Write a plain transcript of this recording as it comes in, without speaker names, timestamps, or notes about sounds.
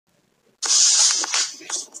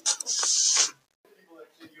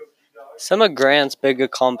Some of Grant's big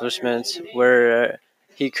accomplishments were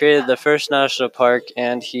he created the first national park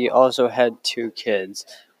and he also had two kids.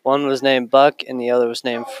 One was named Buck and the other was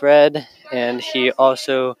named Fred, and he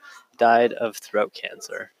also died of throat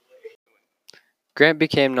cancer. Grant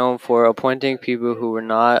became known for appointing people who were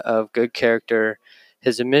not of good character.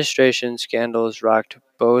 His administration scandals rocked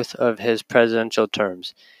both of his presidential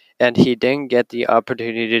terms, and he didn't get the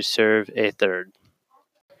opportunity to serve a third.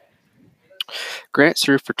 Grant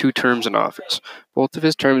served for 2 terms in office. Both of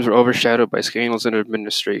his terms were overshadowed by scandals in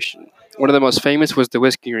administration. One of the most famous was the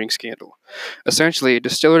whiskey ring scandal. Essentially,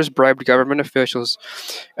 distillers bribed government officials,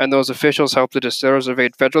 and those officials helped the distillers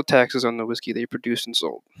evade federal taxes on the whiskey they produced and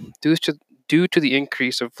sold. Due to the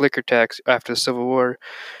increase of liquor tax after the Civil War,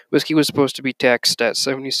 whiskey was supposed to be taxed at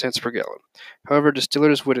 70 cents per gallon. However,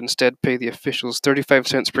 distillers would instead pay the officials 35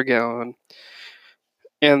 cents per gallon,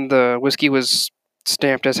 and the whiskey was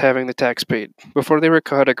stamped as having the tax paid. Before they were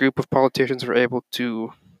caught, a group of politicians were able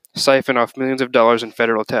to siphon off millions of dollars in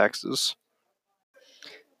federal taxes.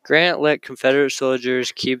 Grant let Confederate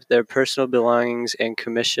soldiers keep their personal belongings and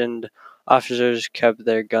commissioned officers kept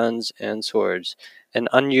their guns and swords, an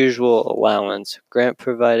unusual allowance. Grant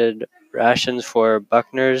provided rations for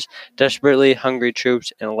Buckner's desperately hungry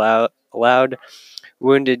troops and allowed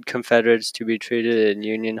wounded Confederates to be treated in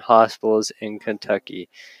Union hospitals in Kentucky,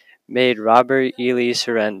 made Robert E. Lee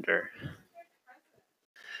surrender.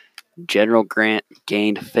 General Grant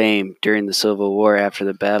gained fame during the Civil War after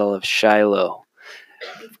the Battle of Shiloh.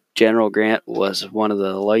 General Grant was one of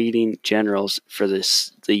the leading generals for the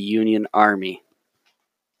Union Army.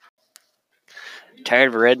 Tired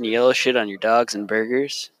of red and yellow shit on your dogs and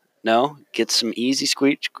burgers? No? Get some Easy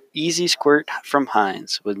Squirt from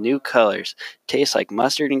Heinz with new colors. Tastes like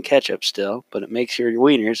mustard and ketchup still, but it makes your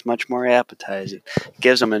wieners much more appetizing.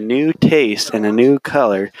 Gives them a new taste and a new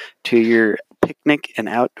color to your picnic and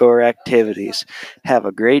outdoor activities. Have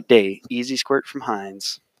a great day. Easy Squirt from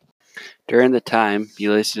Heinz. During the time,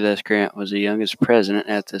 Ulysses S. Grant was the youngest president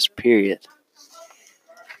at this period.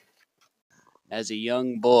 As a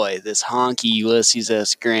young boy, this honky Ulysses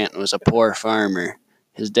S. Grant was a poor farmer.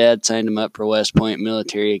 His dad signed him up for West Point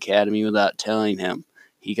Military Academy without telling him.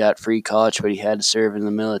 He got free college, but he had to serve in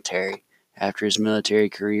the military. After his military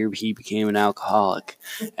career, he became an alcoholic.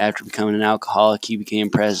 After becoming an alcoholic, he became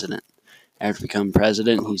president. After becoming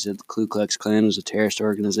president, he said the Ku Klux Klan was a terrorist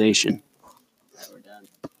organization.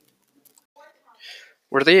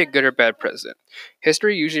 Were they a good or bad president?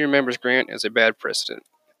 History usually remembers Grant as a bad president.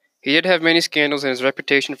 He did have many scandals, and his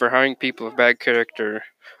reputation for hiring people of bad character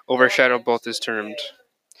overshadowed both his terms.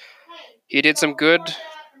 He did some good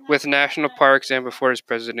with national parks and before his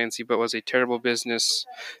presidency, but was a terrible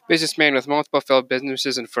businessman with multiple failed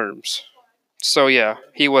businesses and firms. So yeah,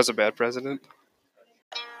 he was a bad president.